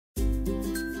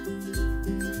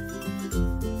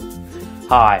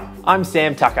Hi, I'm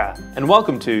Sam Tucker, and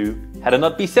welcome to How to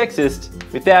Not Be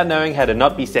Sexist Without Knowing How to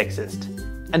Not Be Sexist.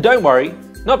 And don't worry,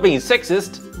 not being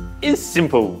sexist is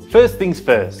simple. First things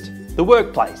first, the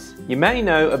workplace. You may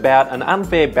know about an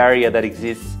unfair barrier that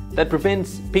exists that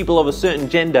prevents people of a certain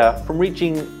gender from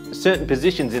reaching certain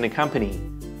positions in a company.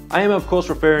 I am of course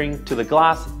referring to the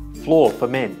glass floor for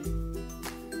men.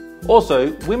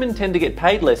 Also, women tend to get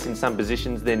paid less in some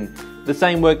positions than the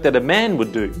same work that a man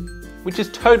would do, which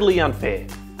is totally unfair.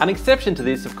 An exception to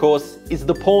this, of course, is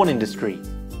the porn industry,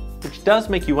 which does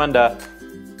make you wonder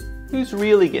who's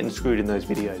really getting screwed in those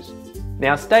videos.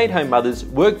 Now, stay-at-home mothers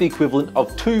work the equivalent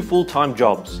of 2 full-time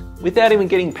jobs without even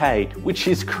getting paid, which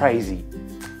is crazy.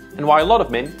 And why a lot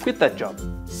of men quit that job.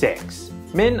 Sex.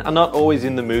 Men are not always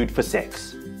in the mood for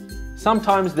sex.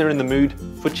 Sometimes they're in the mood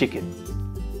for chicken.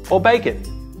 Or bacon.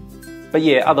 But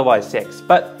yeah, otherwise sex.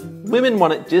 But women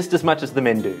want it just as much as the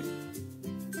men do.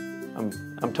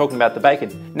 I'm talking about the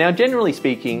bacon. Now, generally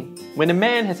speaking, when a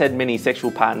man has had many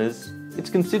sexual partners, it's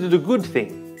considered a good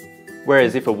thing.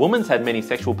 Whereas if a woman's had many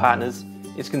sexual partners,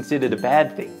 it's considered a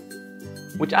bad thing.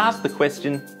 Which asks the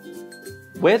question,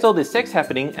 where's all this sex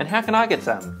happening and how can I get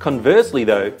some? Conversely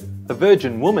though, a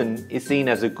virgin woman is seen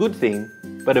as a good thing,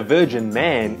 but a virgin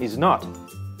man is not.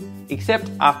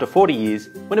 Except after 40 years,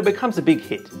 when it becomes a big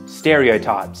hit.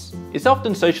 Stereotypes. It's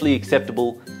often socially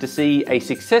acceptable to see a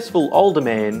successful older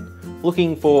man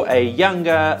looking for a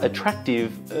younger,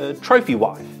 attractive trophy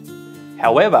wife.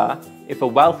 However, if a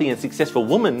wealthy and successful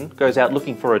woman goes out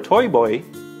looking for a toy boy,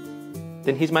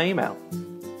 then here's my email.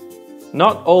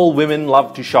 Not all women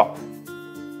love to shop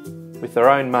with their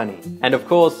own money. And of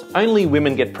course, only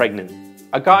women get pregnant.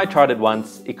 A guy tried it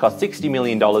once, it cost $60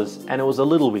 million, and it was a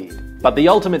little weird. But the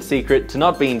ultimate secret to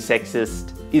not being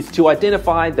sexist is to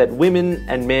identify that women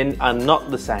and men are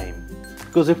not the same.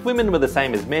 Because if women were the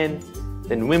same as men,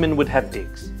 then women would have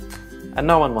dicks. And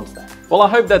no one wants that. Well, I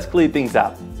hope that's cleared things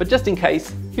up. But just in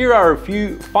case, here are a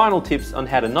few final tips on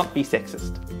how to not be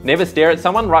sexist. Never stare at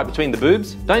someone right between the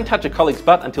boobs. Don't touch a colleague's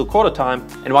butt until quarter time.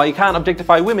 And while you can't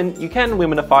objectify women, you can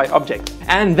womenify objects.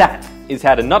 And that is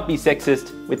how to not be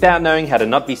sexist without knowing how to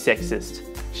not be sexist.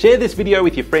 Share this video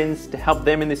with your friends to help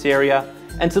them in this area,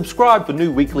 and subscribe for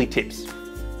new weekly tips.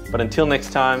 But until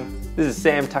next time, this is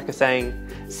Sam Tucker saying,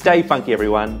 stay funky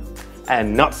everyone,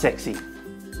 and not sexy.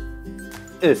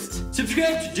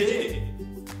 Subscribe today!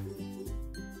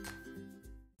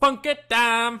 Funk it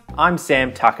down! I'm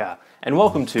Sam Tucker, and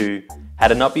welcome to How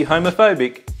to Not Be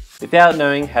Homophobic Without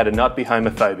Knowing How to Not Be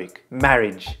Homophobic.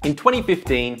 Marriage. In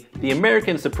 2015, the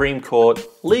American Supreme Court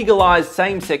legalized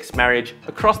same-sex marriage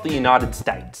across the United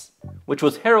States, which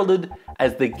was heralded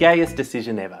as the gayest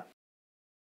decision ever.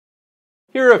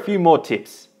 Here are a few more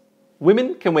tips.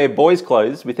 Women can wear boys'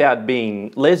 clothes without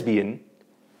being lesbian,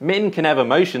 men can have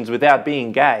emotions without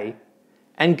being gay,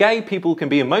 and gay people can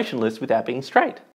be emotionless without being straight.